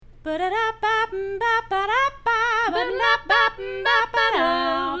It's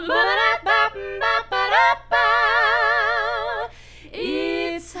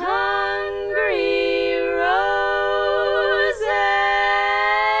Hungry Roses.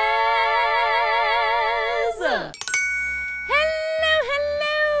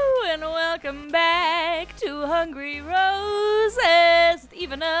 Hello, and welcome back to Hungry Roses with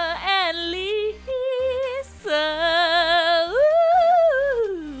Ivana and Lisa.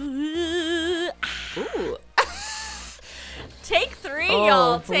 Ooh. Take three,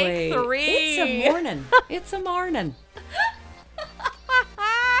 y'all. Boy. Take three. It's a morning. It's a morning.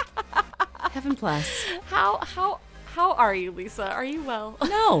 Heaven bless. How are you, Lisa? Are you well?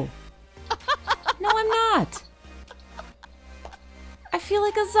 No. No, I'm not. I feel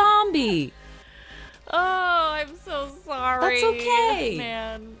like a zombie. Oh, I'm so sorry. That's okay.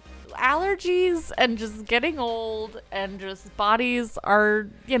 Man. Allergies and just getting old and just bodies are,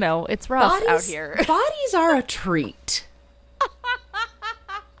 it's rough out here. Bodies are a treat.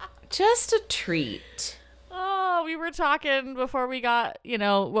 Just a treat. Oh, we were talking before we got,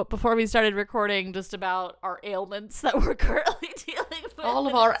 before we started recording just about our ailments that we're currently dealing with. All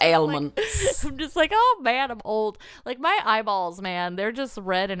of our ailments. I'm just like, oh man, I'm old. Like my eyeballs, man, they're just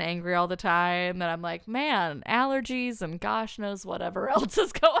red and angry all the time. That I'm like, man, allergies and gosh knows whatever else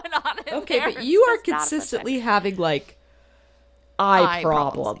is going on in Okay, there. but you are It's just not a good consistently having like eye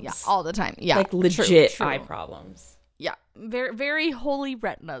problems. Yeah, all the time. Yeah, like legit true. eye problems. Yeah, very, very holy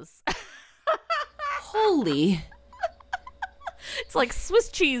retinas. Holy. It's like Swiss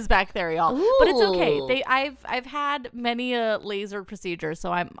cheese back there, y'all. Ooh. But it's okay. I've had many a laser procedure,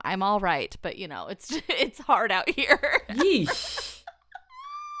 so I'm all right. But it's hard out here. Yeesh.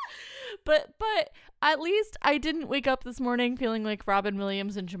 But at least I didn't wake up this morning feeling like Robin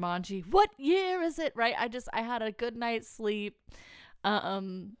Williams in Jumanji. What year is it? Right? I had a good night's sleep.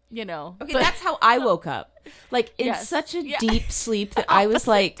 Okay, that's how I woke up. Like in such a deep sleep that I was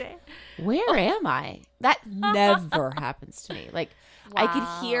like, where am I? That never happens to me. Like I could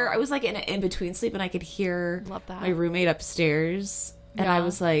hear, I was like in an in-between sleep and I could hear my roommate upstairs and I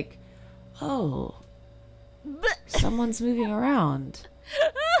was like, oh, someone's moving around.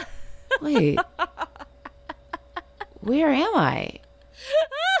 Wait, where am I?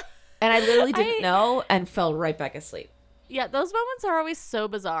 And I literally didn't know and fell right back asleep. Yeah, those moments are always so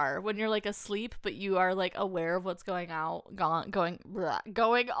bizarre when you're like asleep, but you are like aware of what's going on around you.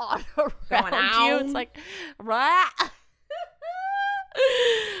 It's like,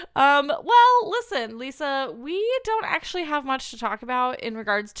 well, listen, Lisa, we don't actually have much to talk about in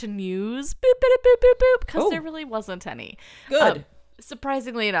regards to news. Boop, boop, boop, boop, boop, because there really wasn't any. Good.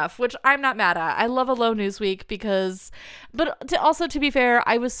 Surprisingly enough, which I'm not mad at. I love a low news week but to be fair,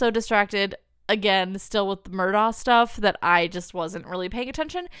 I was so distracted again, still with the Murdaugh stuff that I just wasn't really paying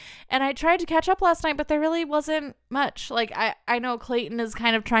attention. And I tried to catch up last night, but there really wasn't much. Like, I know Clayton is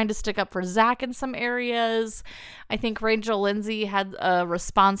kind of trying to stick up for Zach in some areas. I think Rachel Lindsay had a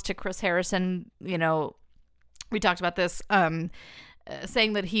response to Chris Harrison. We talked about this,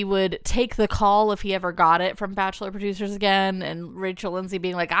 saying that he would take the call if he ever got it from Bachelor producers again, and Rachel Lindsay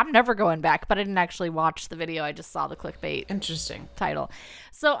being like, I'm never going back. But I didn't actually watch the video. I just saw the clickbait Interesting title.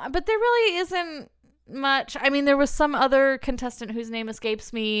 So, but there really isn't much. I mean, there was some other contestant whose name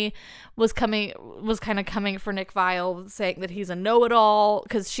escapes me was kind of coming for Nick Viall, saying that he's a know-it-all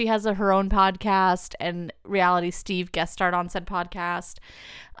because she has her own podcast and Reality Steve guest starred on said podcast.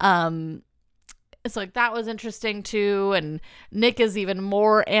 It's like that was interesting too, and Nick is even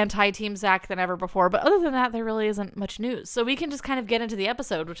more anti-Team Zach than ever before. But other than that, there really isn't much news. So we can just kind of get into the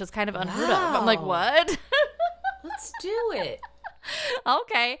episode, which is kind of unheard of. I'm like, what? Let's do it.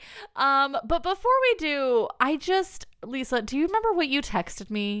 Okay. But before we do, Lisa, do you remember what you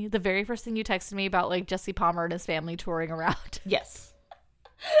texted me? The very first thing you texted me about like Jesse Palmer and his family touring around? Yes.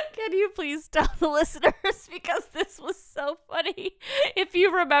 Can you please tell the listeners, because this was so funny, if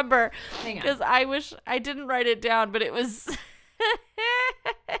you remember. Hang on. Because I wish I didn't write it down, but it was...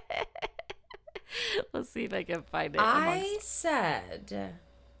 Let's see if I can find it. I said...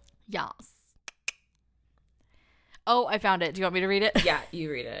 Yes. Oh, I found it. Do you want me to read it? Yeah,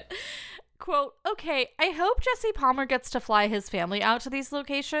 you read it. Quote, okay, I hope Jesse Palmer gets to fly his family out to these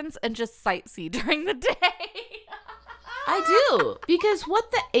locations and just sightsee during the day. I do, because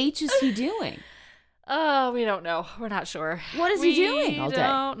what the H is he doing? We don't know. We're not sure. What is he doing all day? We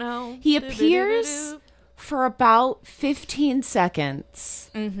don't know. He appears for about 15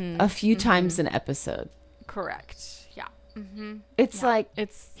 seconds a few times an episode. Correct. Yeah. Mm-hmm. It's like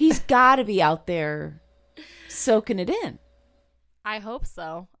he's got to be out there soaking it in. I hope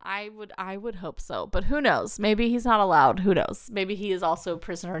so. I would hope so. But who knows? Maybe he's not allowed. Who knows? Maybe he is also a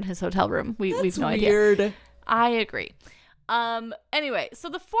prisoner in his hotel room. We've no idea. I agree. Anyway, so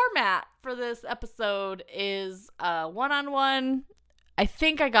the format for this episode is one-on-one. I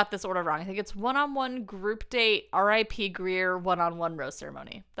think I got this order wrong. I think it's one-on-one group date, R.I.P. Greer, one-on-one rose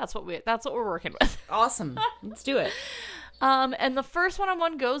ceremony. That's what we're working with. Awesome. Let's do it. And the first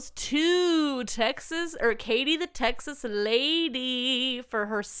one-on-one goes to Katie the Texas lady for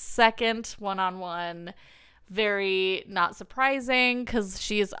her second one-on-one. Very not surprising because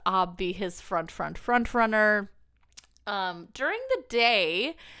she is his front runner. During the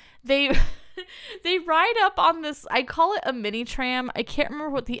day, they ride up on this, I call it a mini tram. I can't remember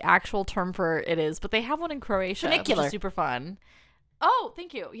what the actual term for it is, but they have one in Croatia. Funicular. Which is super fun. Oh,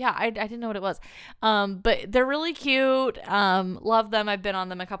 thank you. Yeah, I didn't know what it was. But they're really cute. Love them. I've been on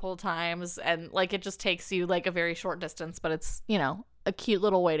them a couple of times, and like it just takes you like a very short distance, but it's, a cute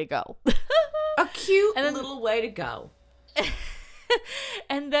little way to go. A cute little way to go.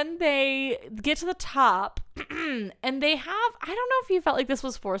 And then they get to the top and they have, I don't know if you felt like this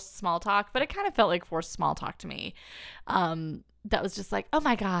was forced small talk, but it kind of felt like forced small talk to me. That was just like, oh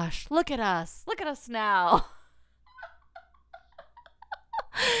my gosh, look at us now.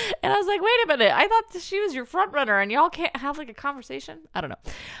 And I was like, wait a minute, I thought she was your front runner and y'all can't have like a conversation. I don't know.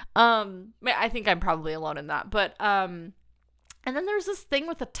 I think I'm probably alone in that, but and then there's this thing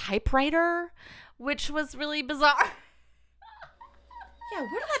with a typewriter, which was really bizarre. Yeah,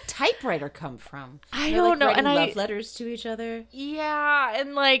 where did that typewriter come from? I don't know. And love letters to each other. Yeah,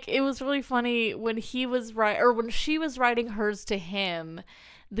 and like it was really funny when she was writing hers to him.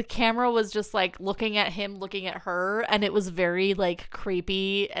 The camera was just like looking at him, looking at her, and it was very like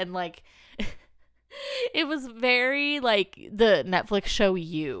creepy and like it was very like the Netflix show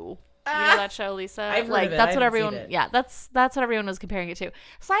You. You know that show, Lisa? I've heard like of it. That's what everyone. Yeah, that's what everyone was comparing it to.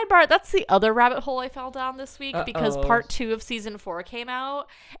 Sidebar: that's the other rabbit hole I fell down this week because part 2 of season 4 came out,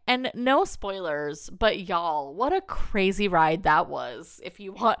 and no spoilers, but y'all, what a crazy ride that was! If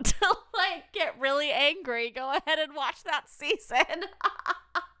you want to like get really angry, go ahead and watch that season.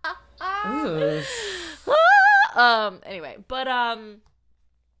 Anyway, but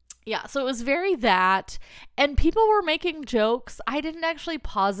yeah, so it was very that, and people were making jokes. I didn't actually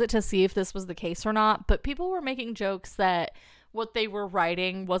pause it to see if this was the case or not, but people were making jokes that what they were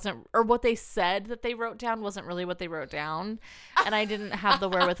writing wasn't, or what they said that they wrote down wasn't really what they wrote down, and I didn't have the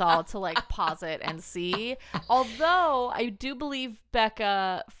wherewithal to like pause it and see. Although I do believe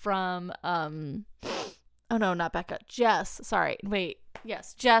Becca from oh no, not Becca, Jess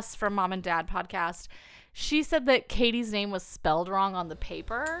from Mom and Dad podcast. She said that Katie's name was spelled wrong on the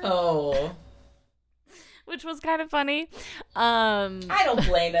paper. Oh. Which was kind of funny. I don't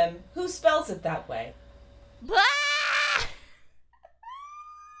blame him. Who spells it that way?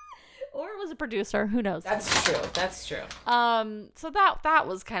 Or it was a producer. Who knows? That's true. So that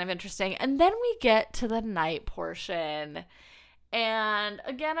was kind of interesting. And then we get to the night portion. And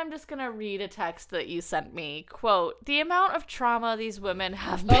again, I'm just going to read a text that you sent me. Quote, the amount of trauma these women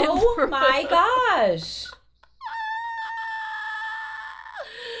have been through. Oh my gosh.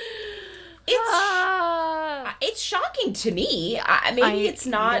 It's shocking to me. Maybe it's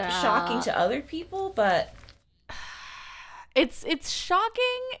not shocking to other people, but it's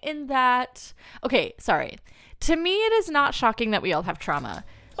shocking in that, okay, sorry. To me, it is not shocking that we all have trauma.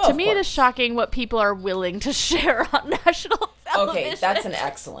 To me, it is shocking what people are willing to share on national television. Okay, that's an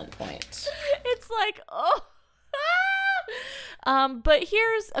excellent point. It's like, oh. But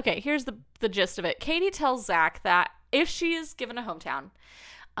here's the gist of it. Katie tells Zach that if she is given a hometown,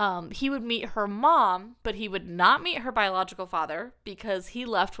 he would meet her mom, but he would not meet her biological father because he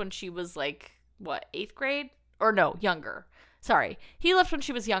left when she was like, what, 8th grade? Or no, younger. Sorry. He left when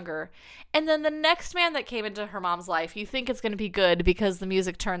she was younger. And then the next man that came into her mom's life, you think it's going to be good because the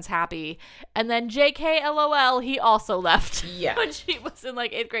music turns happy. And then JK LOL, he also left when she was in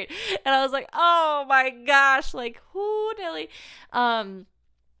like 8th grade. And I was like, oh my gosh, like who dilly.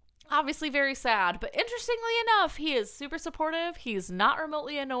 Obviously very sad, but interestingly enough, he is super supportive. He's not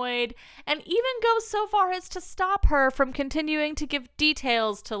remotely annoyed, and even goes so far as to stop her from continuing to give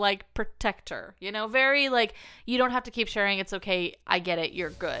details to like protect her. You know, very like, you don't have to keep sharing. It's okay. I get it. You're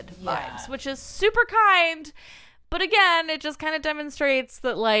good vibes, which is super kind. But again, it just kind of demonstrates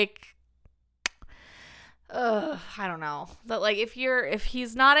that like, I don't know, that like if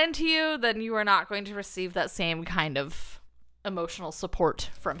he's not into you, then you are not going to receive that same kind of emotional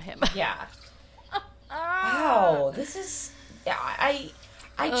support from him. Yeah. Wow. This is, I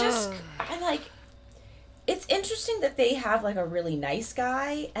like, it's interesting that they have like a really nice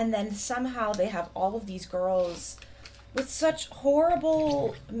guy and then somehow they have all of these girls with such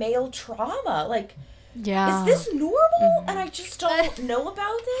horrible male trauma. Like, yeah. Is this normal and I just don't know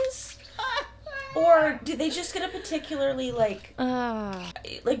about this? Or do they just get a particularly, like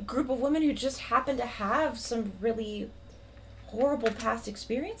group of women who just happen to have some really horrible past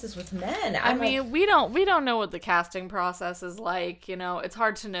experiences with men? I mean, we don't know what the casting process is like. You know, it's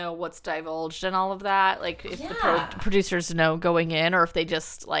hard to know what's divulged and all of that. Like, if the producers know going in, or if they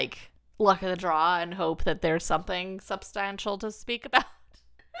just, like, luck of the draw and hope that there's something substantial to speak about.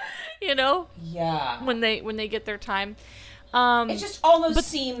 You know? Yeah. When they get their time. It just almost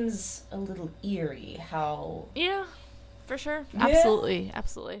seems a little eerie how... Yeah, for sure. Yeah.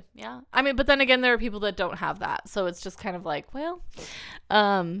 Absolutely. Yeah. I mean, but then again, there are people that don't have that. So it's just kind of like, well,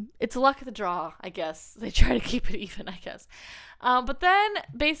 it's luck of the draw, I guess. They try to keep it even, I guess. But then,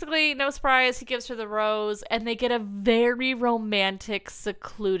 basically, no surprise, he gives her the rose, and they get a very romantic,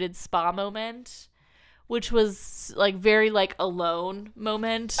 secluded spa moment, which was, like, very, like, alone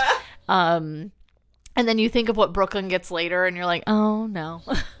moment. And then you think of what Brooklyn gets later, and you're like, oh, no.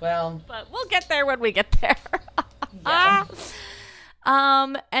 Well. But we'll get there when we get there. Yeah.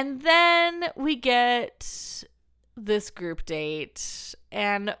 And then we get this group date.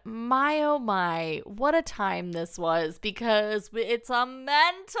 And my, oh my, what a time this was. Because it's a mentalist,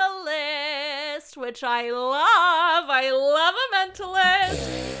 which I love. I love a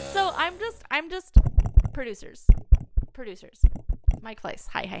mentalist. So I'm just, producers. Mike Fleiss.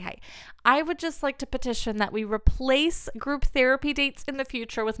 Hi. I would just like to petition that we replace group therapy dates in the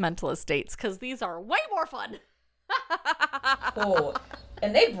future with mentalist dates, because these are way more fun. Oh,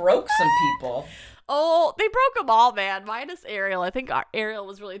 and they broke some people. Oh, they broke them all, man. Minus Ariel. I think Ariel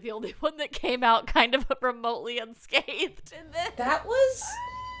was really the only one that came out kind of remotely unscathed in this. That was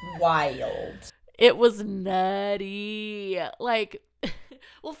wild. It was nutty. Like...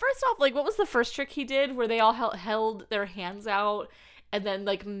 Well, first off, like, what was the first trick he did where they all held their hands out and then,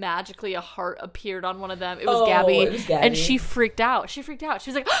 like, magically a heart appeared on one of them? It was Gabby. And she freaked out. She was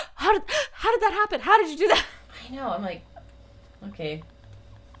like, oh, how did that happen? How did you do that? I know. I'm like, okay.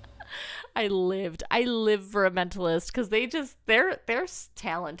 I live for a mentalist, because they're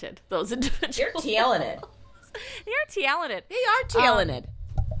talented, those individuals. They're talented. They are talented.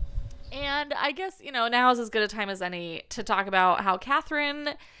 And I guess, you know, now is as good a time as any to talk about how Catherine,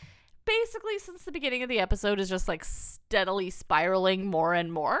 basically since the beginning of the episode, is just, like, steadily spiraling more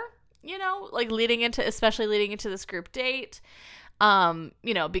and more, you know, like, especially leading into this group date,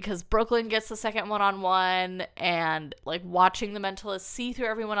 you know, because Brooklyn gets the second one-on-one, and, like, watching the mentalist see through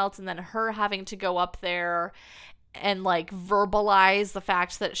everyone else, and then her having to go up there and, like, verbalize the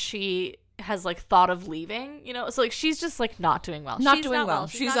fact that she has, like, thought of leaving, you know? So, like, she's just, like, not doing well. She's not well.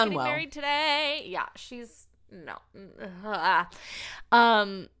 She's not unwell. Getting married today. Yeah, she's... No.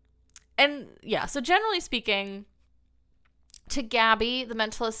 And, yeah, so generally speaking, to Gabby, the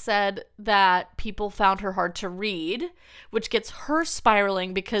mentalist said that people found her hard to read, which gets her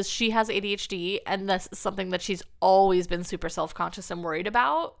spiraling because she has ADHD, and that's something that she's always been super self-conscious and worried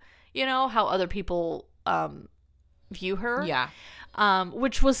about, you know, how other people view her. Yeah.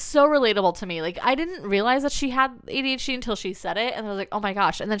 Which was so relatable to me. Like, I didn't realize that she had ADHD until she said it, and I was like, oh my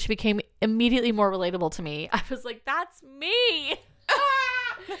gosh. And then she became immediately more relatable to me. I was like, that's me.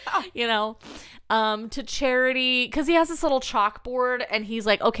 You know, to Charity, because he has this little chalkboard, and he's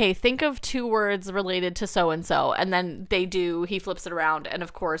like, okay, think of 2 words related to so-and-so, and then he flips it around, and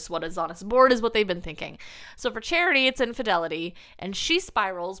of course what is on his board is what they've been thinking. So for Charity, it's infidelity, and she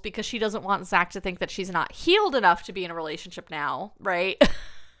spirals because she doesn't want Zach to think that she's not healed enough to be in a relationship now, right?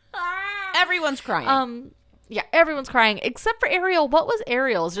 Everyone's crying. Yeah, everyone's crying, except for Ariel. What was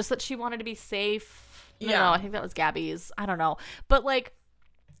Ariel's? Just that she wanted to be safe? No, I think that was Gabby's. I don't know. But, like,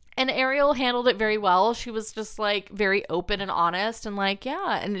 and Ariel handled it very well. She was just, like, very open and honest, and, like,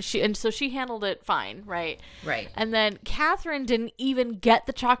 yeah. And so she handled it fine, right? Right. And then Catherine didn't even get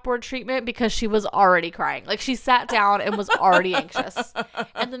the chalkboard treatment because she was already crying. Like, she sat down and was already anxious.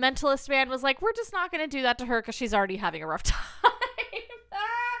 And the mentalist man was like, we're just not going to do that to her because she's already having a rough time.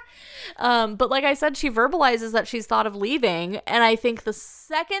 But like I said, she verbalizes that she's thought of leaving. And I think the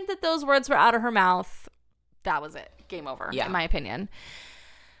second that those words were out of her mouth, that was it. Game over, in my opinion.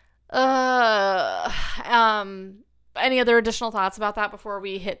 Any other additional thoughts about that before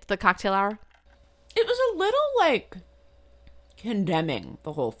we hit the cocktail hour? It was a little, like, condemning,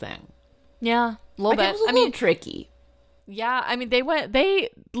 the whole thing. Yeah, a little bit. It was a little tricky. Yeah, I mean, they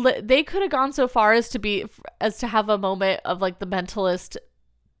could have gone so far as to have a moment of, like, the mentalist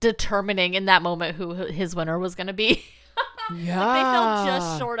determining in that moment who his winner was going to be. Yeah. Like, they fell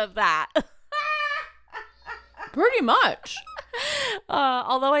just short of that. Pretty much.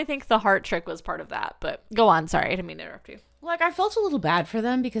 Although I think the heart trick was part of that. But go on. Sorry, I didn't mean to interrupt you. Like, I felt a little bad for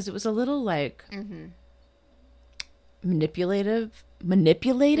them because it was a little, like, manipulative.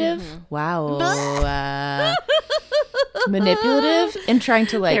 Wow. Manipulative in trying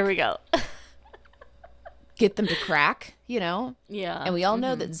to, like, there we go. get them to crack, you know? Yeah. And we all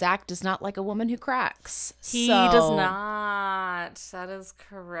know that Zach does not like a woman who cracks. He does not. That is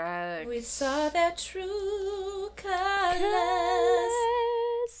correct. We saw their true colors.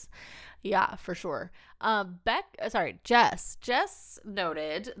 Yeah, for sure. Jess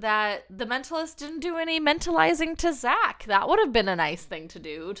noted that the mentalist didn't do any mentalizing to Zach. That would have been a nice thing to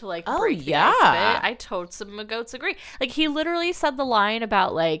do to, like, break the ice a bit. I totes and goats agree. Like, he literally said the line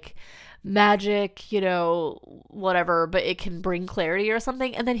about, like, magic, you know, whatever, but it can bring clarity or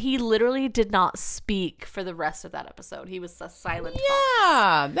something. And then he literally did not speak for the rest of that episode. He was a silent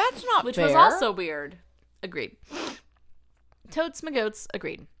fox. That's not which fair. was also weird. Agreed. Totes McGoats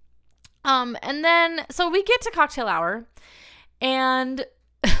agreed. And then, so we get to cocktail hour, and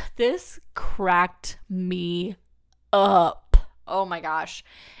this cracked me up. Oh my gosh.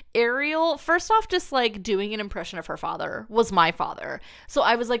 Ariel, first off, just like doing an impression of her father was my father. So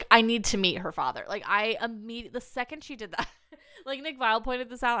I was like, I need to meet her father. Like, the second she did that, like, Nick Viall pointed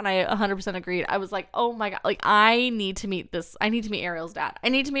this out and I 100% agreed. I was like, oh my God, like, I need to meet Ariel's dad. I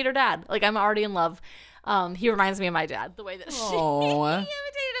need to meet her dad. Like, I'm already in love. He reminds me of my dad, the way that she imitated him.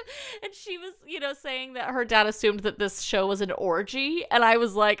 And she was, you know, saying that her dad assumed that this show was an orgy. And I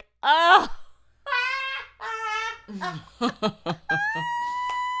was like, oh.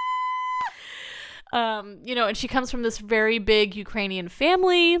 You know, and she comes from this very big Ukrainian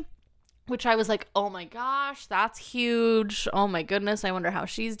family, which I was like, oh my gosh, that's huge. Oh my goodness. I wonder how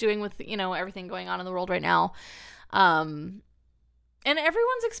she's doing with, you know, everything going on in the world right now. And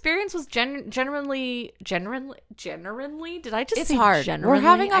everyone's experience was genuinely, did I just say hard. Generally? We're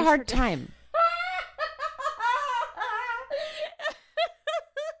having a hard time.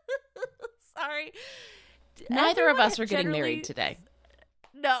 Sorry. Neither of us are getting married today.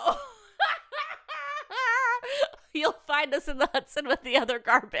 No. You'll find us in the Hudson with the other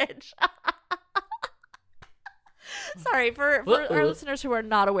garbage. Sorry, for our listeners who are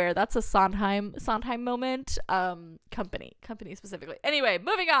not aware, that's a Sondheim moment. Company specifically. Anyway,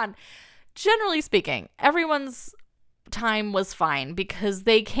 moving on. Generally speaking, everyone's time was fine because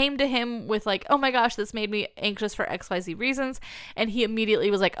they came to him with like, oh my gosh, this made me anxious for XYZ reasons. And he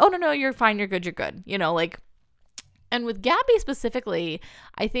immediately was like, oh no, you're fine, you're good. You know, like, and with Gabby specifically,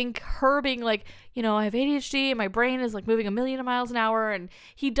 I think her being like, you know, I have ADHD and my brain is like moving 1,000,000 miles an hour. And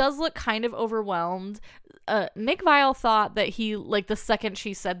he does look kind of overwhelmed. Nick Viall thought that he, like, the second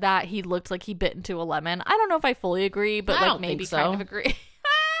she said that, he looked like he bit into a lemon. I don't know if I fully agree, but like maybe kind of agree.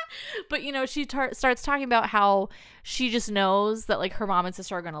 But, you know, she starts talking about how she just knows that, like, her mom and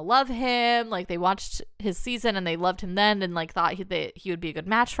sister are going to love him. Like, they watched his season and they loved him then and, like, thought he would be a good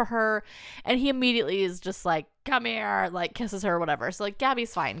match for her. And he immediately is just like, come here, like, kisses her or whatever. So, like,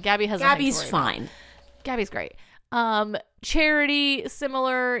 Gabby's fine. Gabby's fine. Gabby's great. Charity,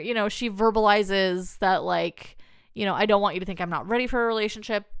 similar, you know, she verbalizes that, like, you know, I don't want you to think I'm not ready for a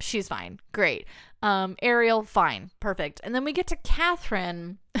relationship. She's fine. Great. Ariel, fine. Perfect. And then we get to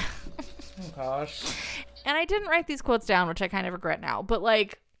Catherine. Oh, gosh. And I didn't write these quotes down, which I kind of regret now. But,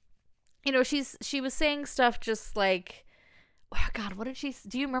 like, you know, she was saying stuff just like, oh, God,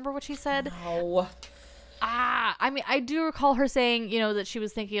 do you remember what she said? No. I mean, I do recall her saying, you know, that she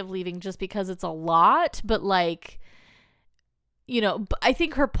was thinking of leaving just because it's a lot. But, like, you know, I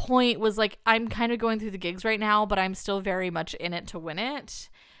think her point was like, I'm kind of going through the gigs right now, but I'm still very much in it to win it.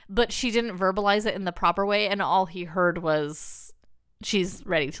 But she didn't verbalize it in the proper way. And all he heard was she's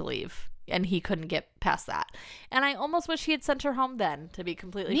ready to leave. And he couldn't get past that. And I almost wish he had sent her home then, to be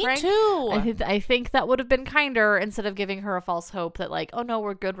completely frank. Me too. I think that would have been kinder instead of giving her a false hope that, like, oh no,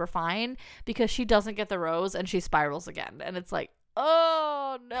 we're good, we're fine. Because she doesn't get the rose and she spirals again. And it's like,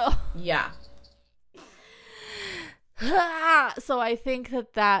 oh no. Yeah. So I think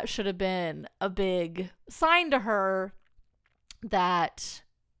that should have been a big sign to her that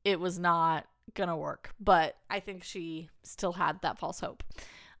it was not gonna work. But I think she still had that false hope.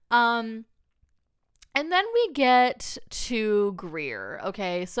 And then we get to Greer.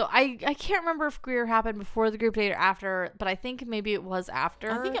 Okay, so I can't remember if Greer happened before the group date or after, but I think maybe it was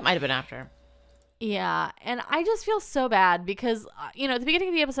after. I think it might have been after. Yeah, and I just feel so bad because, you know, at the beginning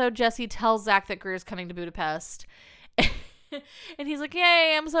of the episode, Jesse tells Zach that Greer's coming to Budapest. And he's like,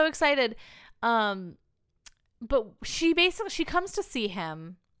 yay, I'm so excited. But she comes to see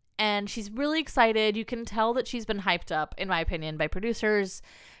him and she's really excited. You can tell that she's been hyped up, in my opinion, by producers.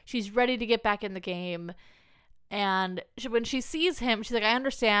 She's ready to get back in the game. And when she sees him, she's like, I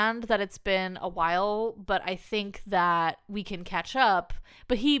understand that it's been a while, but I think that we can catch up.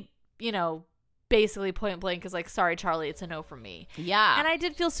 But he, basically point blank is like, sorry, Charlie, it's a no from me. Yeah. And I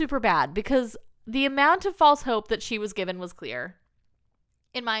did feel super bad because the amount of false hope that she was given was clear.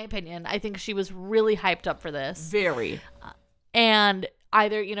 In my opinion, I think she was really hyped up for this. Very. And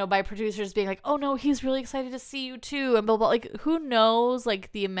either, by producers being like, oh no, he's really excited to see you too. And blah, blah, like, who knows,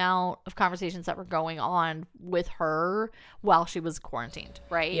 like, the amount of conversations that were going on with her while she was quarantined,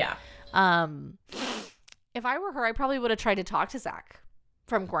 right? Yeah. If I were her, I probably would have tried to talk to Zach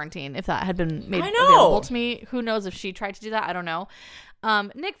from quarantine if that had been made available to me. Who knows if she tried to do that? I don't know.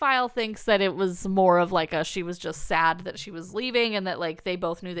 Nick Viall thinks that it was more of like she was just sad that she was leaving and that like they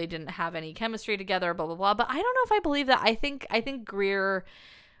both knew they didn't have any chemistry together, blah, blah, blah. But I don't know if I believe that. I think Greer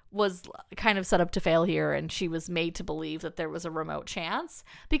was kind of set up to fail here, and she was made to believe that there was a remote chance,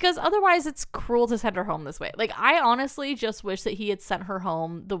 because otherwise it's cruel to send her home this way. Like, I honestly just wish that he had sent her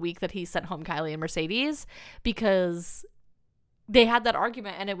home the week that he sent home Kylie and Mercedes, because they had that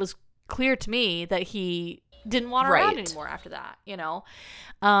argument and it was clear to me that he didn't want her around anymore after that,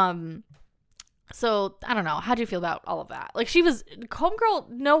 So I don't know. How do you feel about all of that? Like, she was homegirl,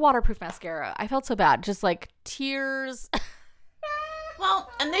 no waterproof mascara. I felt so bad. Just like tears.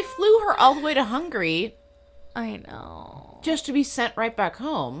 Well, and they flew her all the way to Hungary. I know. Just to be sent right back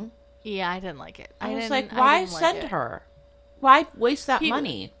home. Yeah, I didn't like it. I was like, why send her? Why waste that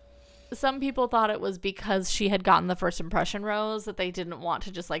money? Some people thought it was because she had gotten the first impression rose that they didn't want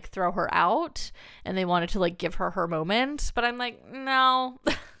to just like throw her out, and they wanted to like give her her moment. But I'm like, no.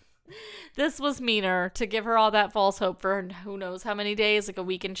 This was meaner to give her all that false hope for who knows how many days, like a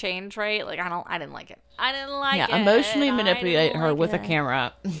week and change, right? Like, I didn't like it. I didn't like it. Yeah, emotionally manipulate her with a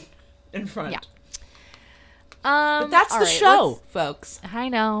camera in front. Yeah. But that's the show, folks. I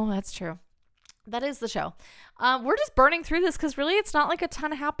know, that's true. That is the show. We're just burning through this because really it's not like a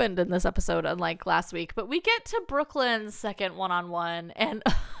ton happened in this episode, unlike last week. But we get to Brooklyn's second one-on-one, and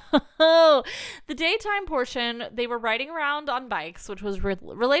the daytime portion, they were riding around on bikes, which was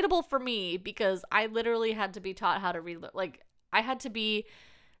relatable for me because I literally had to be taught how to I had to be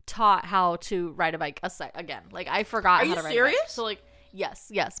taught how to ride a bike again. Like, I forgot how to ride a bike. So like,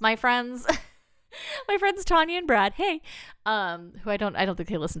 yes, my friends. My friends Tanya and Brad, who I don't think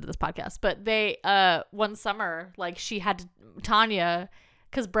they listen to this podcast, but they one summer, like, she had to, Tanya,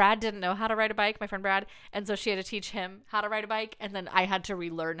 because Brad didn't know how to ride a bike, my friend Brad, and so she had to teach him how to ride a bike, and then I had to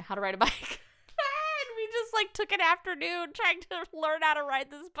relearn how to ride a bike. And we just like took an afternoon trying to learn how to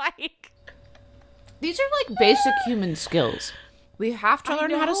ride this bike. These are like basic human skills. We have to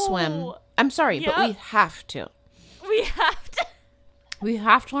learn how to swim. I'm sorry, but we have to. We have to. We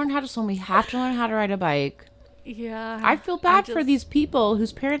have to learn how to swim. We have to learn how to ride a bike. Yeah. I feel bad for these people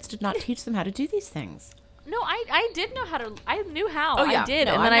whose parents did not teach them how to do these things. No, I did know how to. I knew how. Oh, yeah. I did.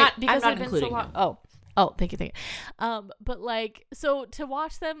 No, and then I'm not including so long. Oh, thank you. But like, so to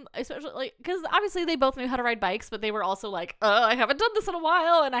watch them, especially like, because obviously they both knew how to ride bikes, but they were also like, I haven't done this in a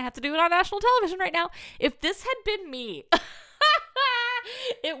while, and I have to do it on national television right now. If this had been me,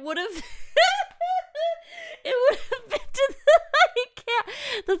 it would have. It would have been to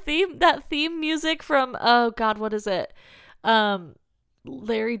that theme music from, oh God, what is it?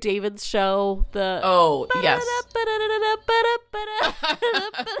 Larry David's show. Yes.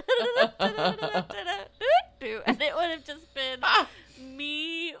 And it would have just been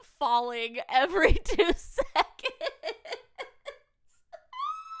me falling every 2 seconds.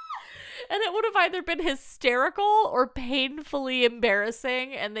 And it would have either been hysterical or painfully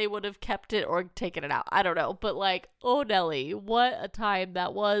embarrassing, and they would have kept it or taken it out. I don't know. But like, oh Nelly, what a time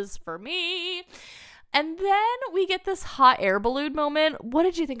that was for me. And then we get this hot air balloon moment. What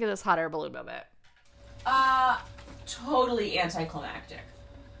did you think of this hot air balloon moment? Totally anticlimactic.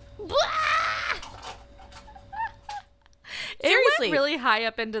 It went really high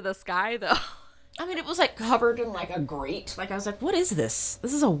up into the sky, though. I mean, it was like covered in like a grate. Like, I was like, what is this?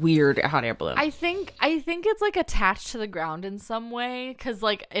 This is a weird hot air balloon. I think it's like attached to the ground in some way, because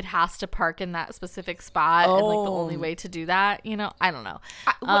like it has to park in that specific spot, and like the only way to do that, I don't know.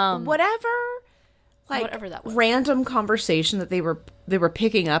 Whatever that was. Random conversation that they were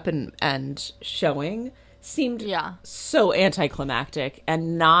picking up and showing seemed so anticlimactic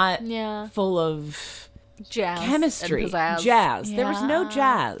and not full of jazz, chemistry, jazz. Yeah. There was no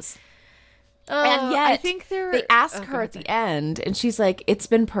jazz. And yet, I think they ask her at the end, and she's like, "It's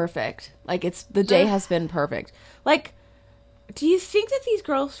been perfect. Like, the day has been perfect." Like, do you think that these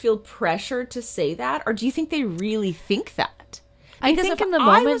girls feel pressured to say that, or do you think they really think that? Because I think in the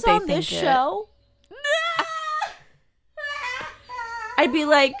moment they think this show, I'd be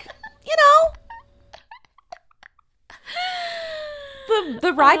like,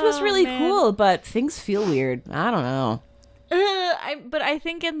 the ride was really cool, but things feel weird. I don't know. But I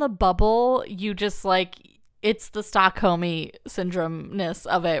think in the bubble, you just like, it's the Stockholm syndrome-ness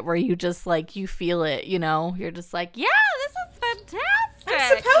of it, where you just like, you feel it, you know? You're just like, yeah, this is fantastic.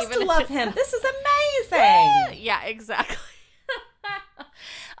 I'm supposed to love him. This is amazing. Yeah, exactly.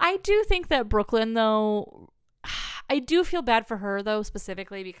 I do think that Brooklyn, though, I do feel bad for her, though,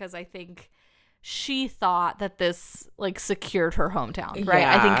 specifically because I think she thought that this like secured her hometown, right?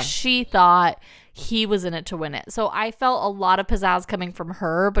 Yeah. I think she thought he was in it to win it. So I felt a lot of pizzazz coming from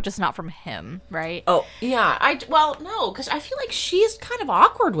her, but just not from him, right? Oh, yeah. No, because I feel like she's kind of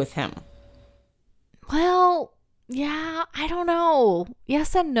awkward with him. Well, yeah, I don't know.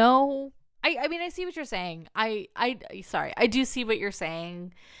 Yes and no. I mean, I see what you're saying. Sorry, I do see what you're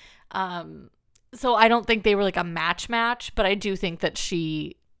saying. So I don't think they were like a match, but I do think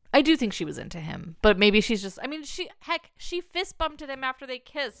she was into him. But maybe she's just, I mean, she fist bumped at him after they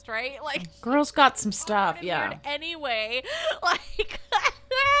kissed, right? Like, girl's got some stuff, yeah. Anyway, like,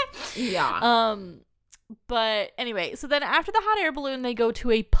 yeah. But anyway, so then after the hot air balloon, they go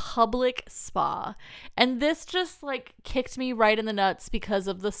to a public spa. And this just like kicked me right in the nuts because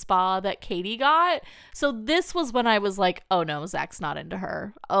of the spa that Katie got. So this was when I was like, oh no, Zach's not into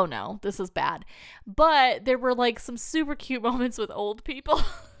her. Oh no, this is bad. But there were like some super cute moments with old people.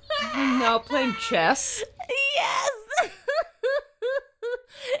 No, playing chess. Yes.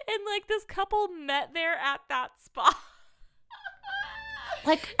 And like this couple met there at that spa.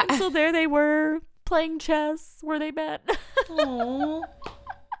 Like, and so there they were, playing chess where they met. Aww.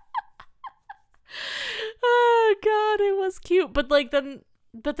 Oh god, it was cute. But then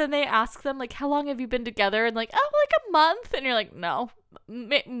they ask them like, how long have you been together? And like, oh, like a month. And you're like, no,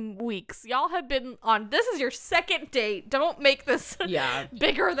 weeks. Y'all have been on, this is your second date. Don't make this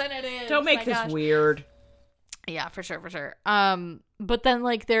bigger than it is. Don't make this weird. Yeah, for sure. But then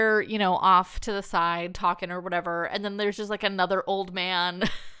like they're, you know, off to the side talking or whatever, and then there's just like another old man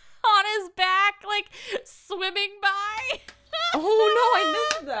on his back, like swimming by. Oh no, I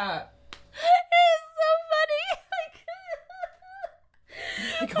missed that. It's so funny.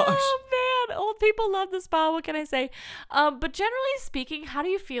 Oh my gosh. Oh man, old people love the spa. What can I say? But generally speaking, how do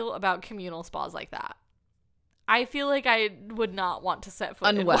you feel about communal spas like that? I feel like I would not want to set foot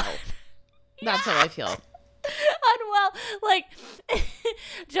unwell. in one. That's how I feel. Unwell. Like,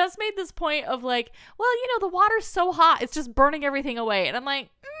 just made this point of like, well, you know, the water's so hot, it's just burning everything away. And I'm like,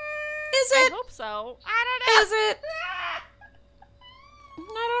 is it? I hope so. I don't know. Is it?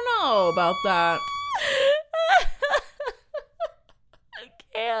 I don't know about that. I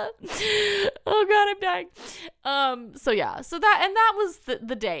can't. Oh god, I'm dying. So yeah. So that was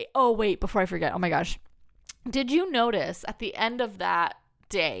the day. Oh wait, before I forget. Oh my gosh. Did you notice at the end of that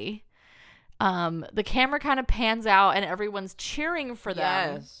day, the camera kind of pans out and everyone's cheering for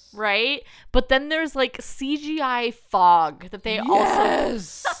them, yes. right? But then there's like CGI fog that they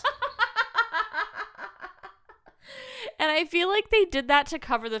also... And I feel like they did that to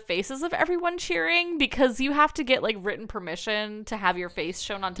cover the faces of everyone cheering, because you have to get like written permission to have your face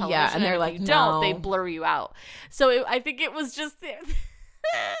shown on television. Yeah, and they're like, if you no. don't, they blur you out. So I think it was just...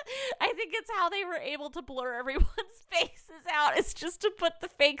 I think it's how they were able to blur everyone's faces out. It's just to put the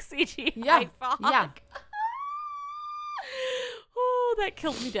fake CGI fog. Yeah. Oh, that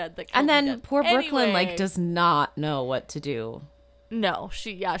killed me dead. And then poor Brooklyn like does not know what to do. No,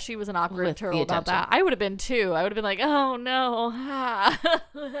 she was an awkward turtle about that. I would have been too. I would have been like, oh no.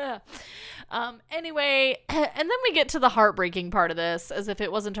 Anyway, and then we get to the heartbreaking part of this, as if it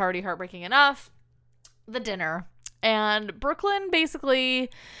wasn't already heartbreaking enough. The dinner. And Brooklyn basically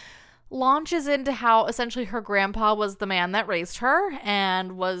launches into how essentially her grandpa was the man that raised her,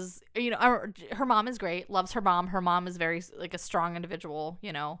 and was, you know, her mom is great, loves her mom. Her mom is very like a strong individual,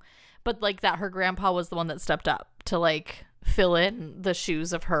 you know, but like that her grandpa was the one that stepped up to like fill in the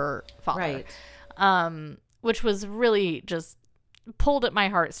shoes of her father. Right. Which was really just pulled at my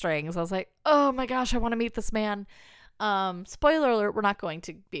heartstrings. I was like, oh my gosh, I want to meet this man. Spoiler alert, we're not going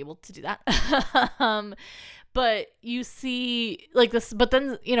to be able to do that. But you see like this, but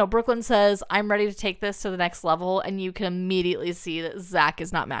then, you know, Brooklyn says, I'm ready to take this to the next level. And you can immediately see that Zach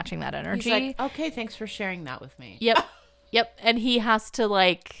is not matching that energy. He's like, okay, thanks for sharing that with me. Yep. Yep. And he has to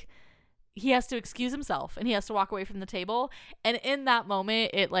excuse himself, and he has to walk away from the table. And in that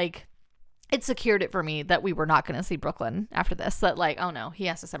moment, it secured it for me that we were not going to see Brooklyn after this. That like, oh no, he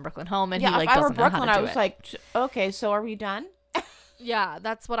has to send Brooklyn home, and he like doesn't know how to do it. If I were Brooklyn, I was like, okay, so are we done? Yeah,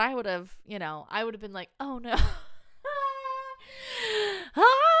 that's what I would have, you know, I would have been like, oh no.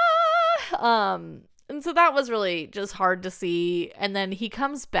 And so that was really just hard to see. And then he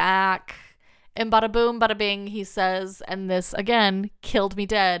comes back And bada boom, bada bing, he says, and this again killed me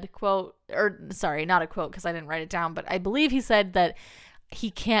dead, quote, or sorry, not a quote because I didn't write it down, but I believe he said that he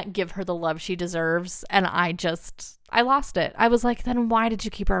can't give her the love she deserves. And I lost it. I was like, then why did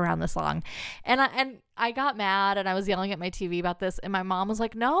you keep her around this long? And I got mad and I was yelling at my TV about this. And my mom was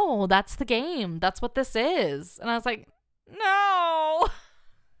like, no, that's the game. That's what this is. And I was like, no.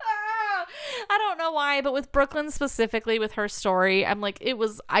 I don't know why, but with Brooklyn specifically, with her story, I'm like,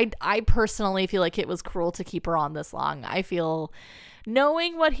 I personally feel like it was cruel to keep her on this long. I feel,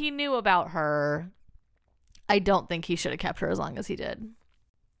 knowing what he knew about her, I don't think he should have kept her as long as he did,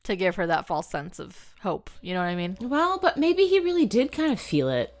 to give her that false sense of hope. You know what I mean? Well, but maybe he really did kind of feel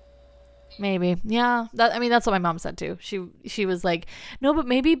it. Maybe. Yeah. That's what my mom said too. She was like, no, but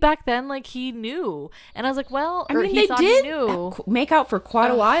maybe back then, like, he knew. And I was like, well, they did make out for quite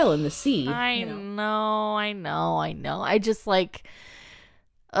a while in the sea. I know. I just like,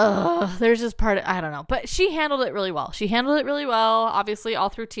 there's just I don't know. But she handled it really well. Obviously all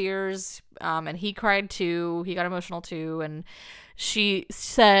through tears. And he cried too. He got emotional too. And she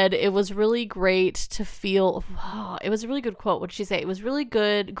said it was really great to feel, it was a really good quote. What did she say? It was really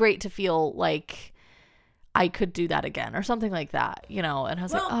great to feel like I could do that again or something like that, And I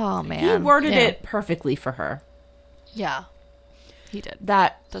was like, oh man. He worded it perfectly for her. Yeah, he did.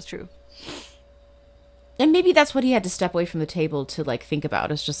 That's true. And maybe that's what he had to step away from the table to like think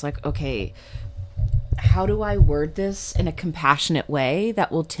about. It's just like, okay, how do I word this in a compassionate way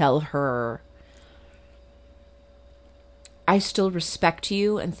that will tell her I still respect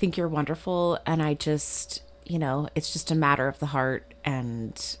you and think you're wonderful, and I just, it's just a matter of the heart.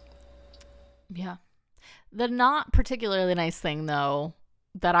 And yeah. The not particularly nice thing, though,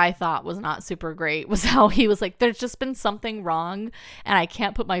 that I thought was not super great was how he was like, there's just been something wrong and I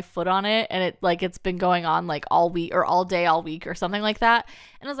can't put my foot on it, and it's been going on like all week or all day all week or something like that.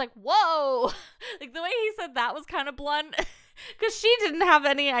 And I was like, whoa. Like, the way he said that was kind of blunt, because she didn't have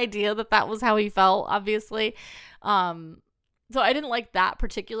any idea that was how he felt, obviously. So I didn't like that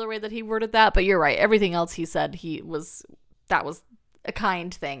particular way that he worded that, but you're right. Everything else he said, that was a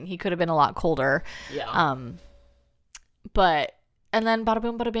kind thing. He could have been a lot colder. Yeah. And then bada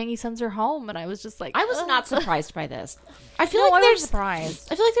boom, bada bang, he sends her home, and I was just like, I was not surprised by this. I feel I like was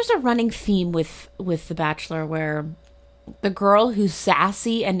surprised. I feel like there's a running theme with The Bachelor where the girl who's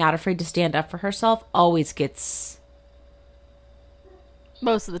sassy and not afraid to stand up for herself always gets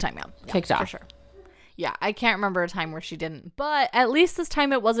most of the time, kicked off for sure. Yeah, I can't remember a time where she didn't, but at least this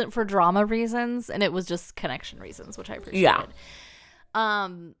time it wasn't for drama reasons, and it was just connection reasons, which I appreciated. Yeah.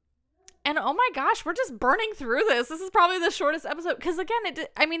 And oh my gosh, we're just burning through this. This is probably the shortest episode, because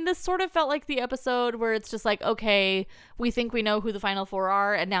again, this sort of felt like the episode where it's just like, okay, we think we know who the final four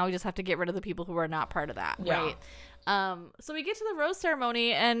are, and now we just have to get rid of the people who are not part of that, right? So we get to the rose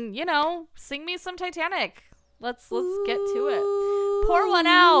ceremony, and sing me some Titanic. Let's get to it. Pour one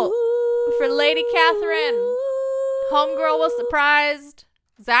out for Lady Catherine. Homegirl was surprised.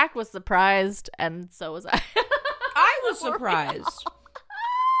 Zach was surprised, and so was I. I was surprised.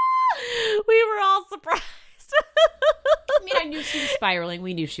 We were all surprised. I mean, I knew she was spiraling.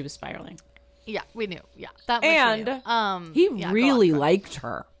 We knew she was spiraling. Yeah, we knew. Yeah, that much and he really liked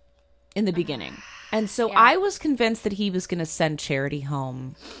her in the beginning, and so I was convinced that he was going to send Charity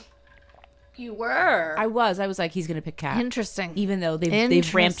home. You were. I was like, he's going to pick Kat. Interesting. Even though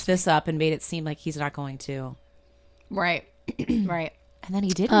they've ramped this up and made it seem like he's not going to. Right. Right. And then he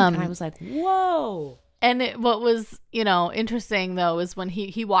didn't, and I was like, whoa. And what was, interesting, though, is when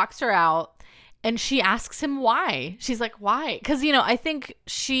he walks her out and she asks him why. She's like, why? Because, I think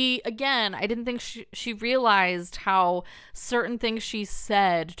I didn't think she realized how certain things she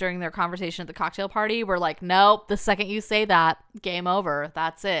said during their conversation at the cocktail party were like, nope, the second you say that, game over.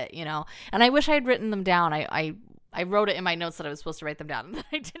 That's it, And I wish I had written them down. I wrote it in my notes that I was supposed to write them down, and then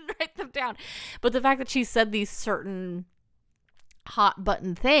I didn't write them down. But the fact that she said these certain hot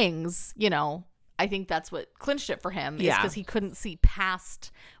button things, I think that's what clinched it for him, is because he couldn't see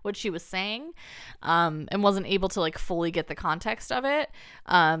past what she was saying, and wasn't able to like fully get the context of it.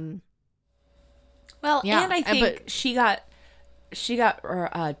 And I think she got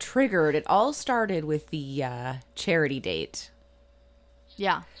triggered. It all started with the Charity date.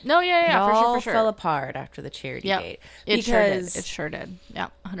 Yeah. No. Yeah. It for all sure. fell apart after the Charity date. It sure did. Yeah.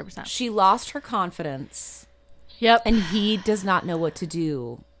 100%. She lost her confidence. Yep. And he does not know what to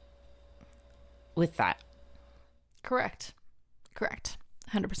do with that. Correct.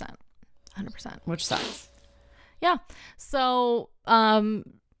 100%. Which sucks. Yeah. So, so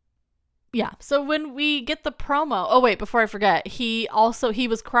when we get the promo, oh wait, before I forget, he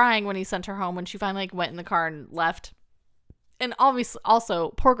was crying when he sent her home, when she finally went in the car and left. and obviously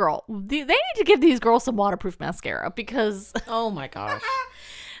also poor girl. They need to give these girls some waterproof mascara because oh my gosh,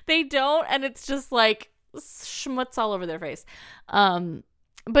 they don't, and it's just like schmutz all over their face.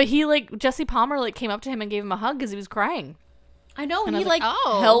 But he like Jesse Palmer like came up to him and gave him a hug because he was crying. I know, and I he was like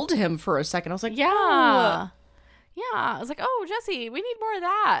held him for a second. I was like, yeah. Oh. Yeah, I was like, oh, Jesse, we need more of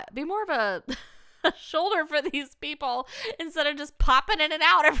that. Be more of a shoulder for these people instead of just popping in and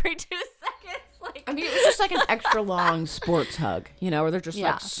out every 2 seconds. Like, I mean, it was just like an extra long sports hug, where they're just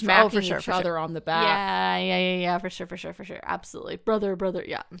like smacking each other on the back. Yeah, for sure. Absolutely. Brother,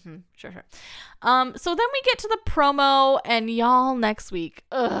 yeah. Sure. So then we get to the promo, and y'all, next week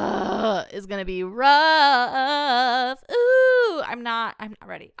is gonna be rough. Ooh, I'm not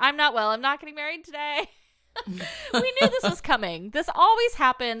ready. I'm not well. I'm not getting married today. We knew this was coming. This always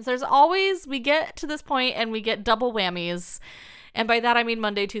happens. We get to this point and we get double whammies. And by that I mean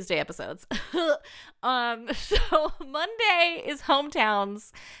Monday, Tuesday episodes. So Monday is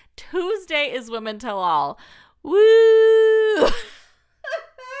Hometowns. Tuesday is Women Tell All. Woo!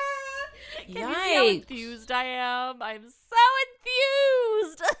 Can you see how enthused I am? I'm so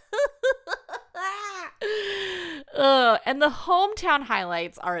enthused. And the hometown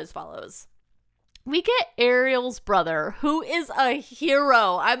highlights are as follows. We get Ariel's brother, who is a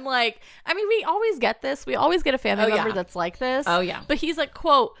hero. We always get this. We always get a family member that's like this. Oh, yeah. But he's like,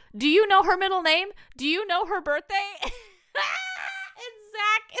 quote, do you know her middle name? Do you know her birthday? And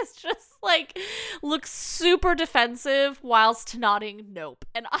Zach is just like, looks super defensive whilst nodding nope.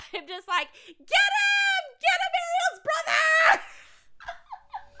 And I'm just like, get him, Ariel's brother.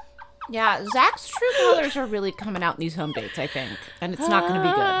 Yeah, Zach's true colors are really coming out in these home dates, I think. And it's not going to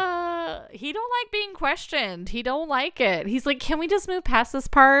be good. He don't like being questioned. He don't like it. He's like, can we just move past this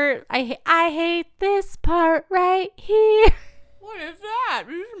part? I hate this part right here. What is that?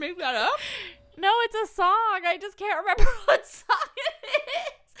 Did you just make that up? No, it's a song. I just can't remember what song it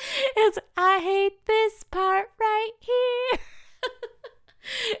is. It's I hate this part right here.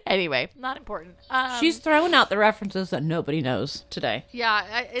 Anyway, not important. She's throwing out the references that nobody knows today.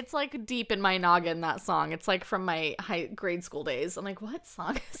 Yeah, it's like deep in my noggin, that song. It's like from my grade school days. I'm like, what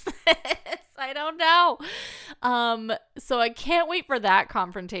song is this? I don't know. So I can't wait for that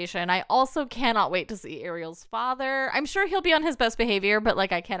confrontation. I also cannot wait to see Ariel's father. I'm sure he'll be on his best behavior, but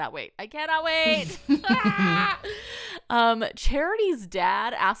like, I cannot wait. Charity's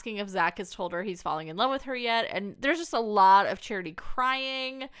dad asking if Zach has told her he's falling in love with her yet. And there's just a lot of Charity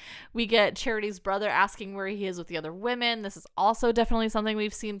crying. We get Charity's brother asking where he is with the other women. This is also definitely something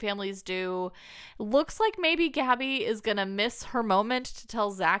we've seen families do. Looks like maybe Gabby is going to miss her moment to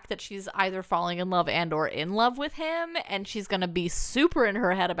tell Zach that she's either falling in love and or in love with him. And she's going to be super in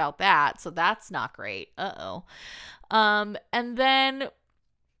her head about that. So that's not great. And then,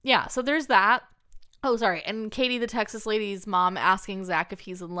 yeah, so there's that. Oh, sorry. And Katie, the Texas lady's mom, asking Zach if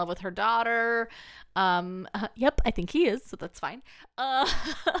he's in love with her daughter. Yep, I think he is, so that's fine. And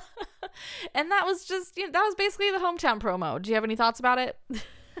that was just, that was basically the hometown promo. Do you have any thoughts about it?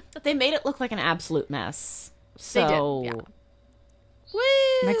 They made it look like an absolute mess. So they did, yeah. Woo!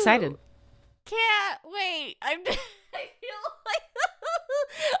 I'm excited. Can't wait. I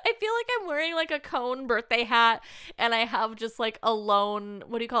feel like I'm wearing like a cone birthday hat, and I have just like a lone,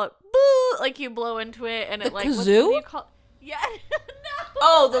 what do you call it? Boo! Like you blow into it, and it like kazoo? What do you call? Yeah. No.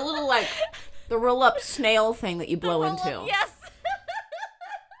 Oh, the little like the roll up snail thing that you blow into. Yes.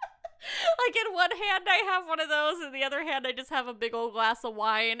 Like in one hand I have one of those, and the other hand I just have a big old glass of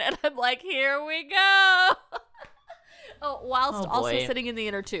wine, and I'm like, here we go. Whilst also sitting in the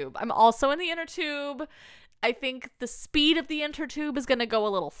inner tube. I'm also in the inner tube. I think the speed of the inner tube is going to go a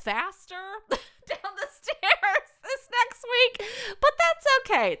little faster down the stairs this next week, but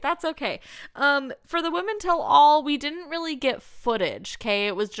that's okay. For the Women Tell All, we didn't really get footage, okay?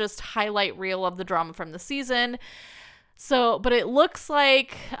 It was just highlight reel of the drama from the season. So, but it looks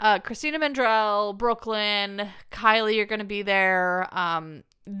like Christina Mandrell, Brooklyn, Kylie are going to be there.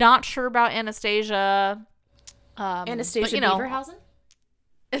 Not sure about Anastasia. Anastasia Beaverhausen?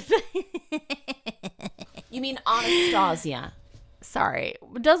 You mean Anastasia? Sorry.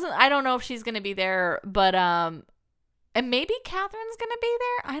 I don't know if she's going to be there, but and maybe Catherine's going to be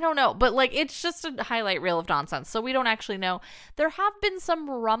there. I don't know. But like, it's just a highlight reel of nonsense. So we don't actually know. There have been some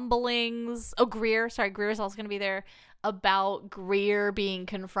rumblings. Oh, Greer is also going to be there, about Greer being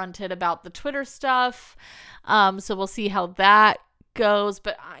confronted about the Twitter stuff. So we'll see how that goes.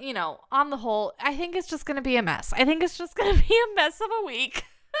 But, on the whole, I think it's just going to be a mess. I think it's just going to be a mess of a week.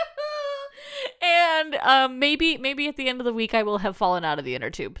 And maybe at the end of the week I will have fallen out of the inner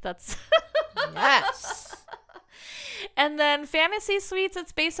tube. That's yes. And then Fantasy Suites,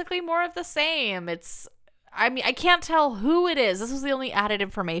 it's basically more of the same. It's I mean, I can't tell who it is. This was the only added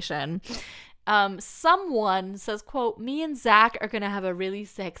information. Someone says, quote, "Me and Zach are going to have a really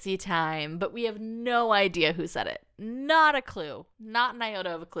sexy time," but we have no idea who said it. Not a clue. Not an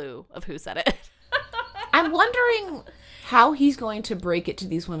iota of a clue of who said it. I'm wondering how he's going to break it to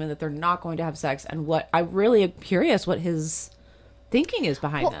these women that they're not going to have sex, and what I really am curious what his thinking is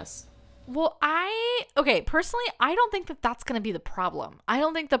behind this. Well, personally, I don't think that that's going to be the problem. I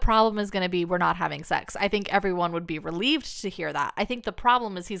don't think the problem is going to be we're not having sex. I think everyone would be relieved to hear that. I think the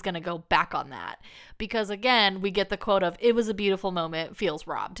problem is he's going to go back on that because, again, we get the quote of "it was a beautiful moment, feels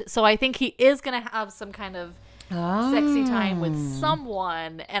robbed." So I think he is going to have some kind of sexy time with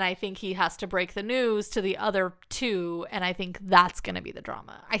someone, and I think he has to break the news to the other two, and I think that's going to be the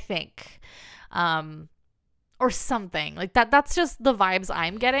drama. I think. Or something like that. That's just the vibes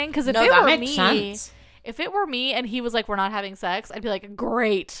I'm getting. Because if it were me and he was like, "We're not having sex," I'd be like,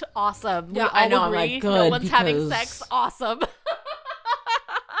 "Great, awesome." Yeah, I know. Agree. I'm like, good. No one's having sex. Awesome. It's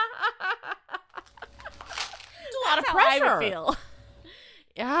a lot of pressure. I would feel.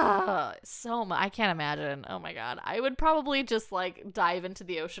 Yeah, so much. I can't imagine. Oh my god, I would probably just like dive into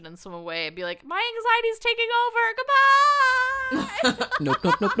the ocean and swim away and be like, "My anxiety's taking over. Goodbye." Nope.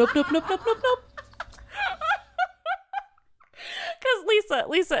 Because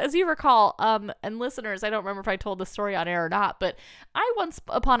Lisa, as you recall, and listeners, I don't remember if I told the story on air or not, but I once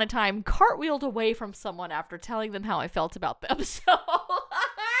upon a time cartwheeled away from someone after telling them how I felt about them. So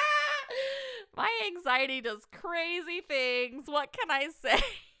my anxiety does crazy things. What can I say?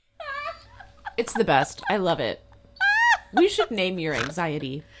 It's the best. I love it. We should name your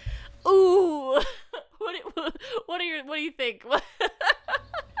anxiety. Ooh. What do you think?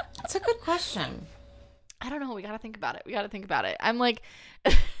 That's a good question. I don't know. We got to think about it. I'm like,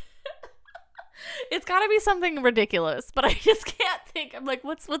 it's got to be something ridiculous, but I just can't think. I'm like,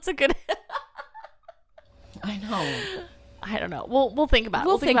 what's a good? I know. I don't know. We'll think about it.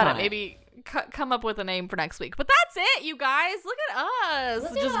 We'll think about it. Maybe come up with a name for next week. But that's it, you guys. Look at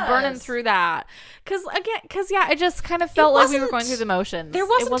us. Just burning through that. Because I just kind of felt like we were going through the motions. There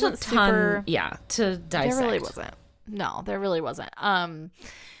wasn't a ton, to dissect. There really wasn't. No, there really wasn't.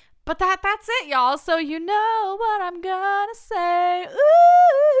 But that's it, y'all. So you know what I'm gonna say.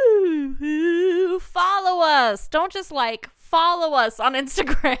 Ooh, follow us. Don't just follow us on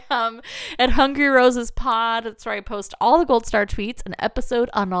Instagram at Hungry Roses Pod. That's where I post all the Gold Star tweets and episode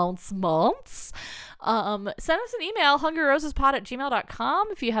announcements. Send us an email, hungryrosespod@gmail.com,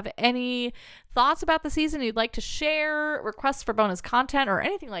 if you have any thoughts about the season you'd like to share, requests for bonus content, or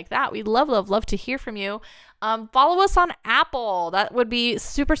anything like that. We'd love to hear from you. Follow us on Apple. That would be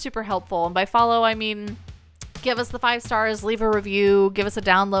super, super helpful. And by follow, I mean give us the 5 stars, leave a review, give us a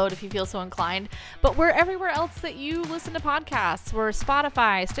download if you feel so inclined. But we're everywhere else that you listen to podcasts. We're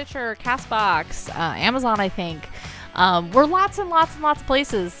Spotify, Stitcher, CastBox, Amazon, I think. We're lots and lots and lots of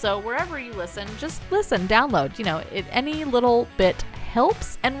places. So wherever you listen, just listen, download. Any little bit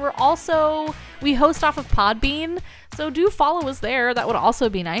helps. And we host off of Podbean. So do follow us there. That would also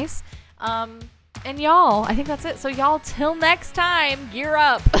be nice. And y'all, I think that's it. So y'all, till next time, gear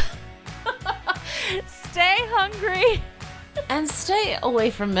up. Stay hungry. And stay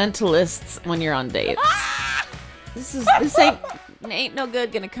away from mentalists when you're on dates. This ain't no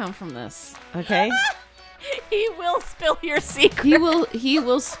good gonna come from this. Okay? He will spill your secret. He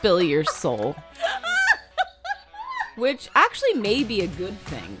will spill your soul. Which actually may be a good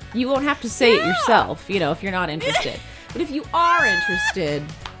thing. You won't have to say it yourself, if you're not interested. But if you are interested,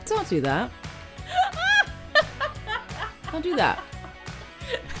 don't do that. Don't do that.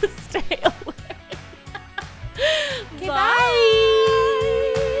 Stay away.